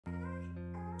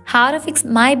How to fix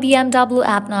My BMW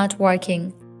app not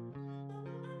working.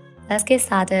 Let's get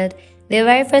started. The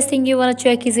very first thing you want to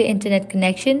check is your internet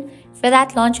connection. For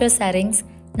that, launch your settings,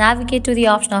 navigate to the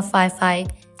option of Wi-Fi,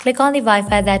 click on the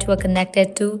Wi-Fi that you are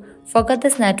connected to, forget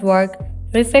this network,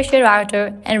 refresh your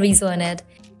router and rezone it.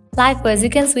 Likewise, you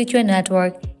can switch your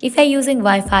network. If you are using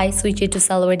Wi-Fi, switch it to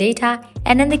cellular data,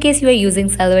 and in the case you are using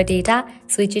cellular data,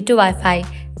 switch it to Wi-Fi.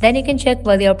 Then you can check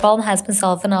whether your problem has been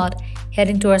solved or not.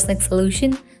 Heading towards next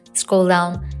solution, scroll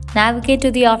down, navigate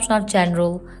to the option of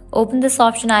General, open this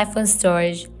option iPhone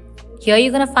Storage. Here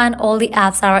you're gonna find all the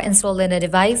apps that are installed in a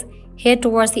device. Head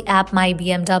towards the app My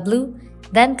BMW,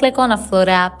 then click on Offload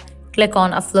app, click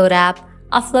on Offload app.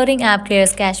 Offloading app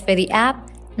clears cache for the app.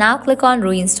 Now click on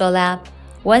Reinstall app.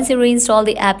 Once you reinstall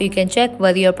the app, you can check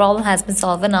whether your problem has been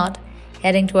solved or not.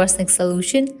 Heading towards next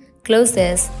solution, close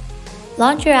this.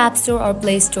 Launch your App Store or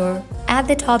Play Store. At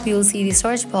the top, you'll see the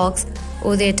search box.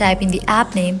 Over there, type in the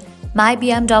app name, My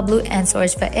BMW, and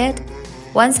search for it.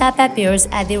 Once app appears,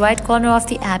 at the right corner of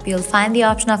the app, you'll find the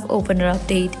option of Open or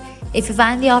Update. If you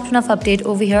find the option of Update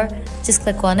over here, just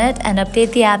click on it and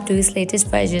update the app to its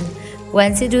latest version.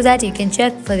 Once you do that, you can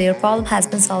check whether your problem has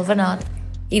been solved or not.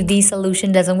 If the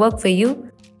solution doesn't work for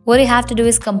you, what you have to do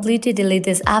is completely delete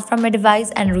this app from your device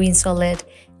and reinstall it.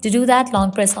 To do that,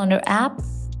 long press on your app,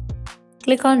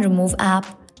 click on Remove App,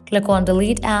 click on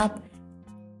Delete App,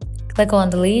 click on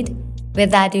Delete.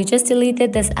 With that, you just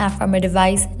deleted this app from your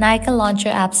device. Now you can launch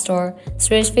your App Store,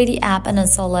 search for the app and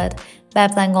install it. By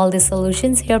applying all these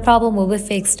solutions, your problem will be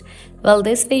fixed. Well,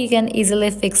 this way you can easily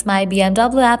fix My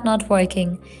BMW app not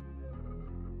working.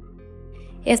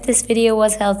 If this video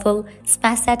was helpful,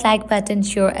 smash that like button,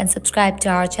 share and subscribe to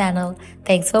our channel.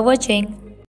 Thanks for watching.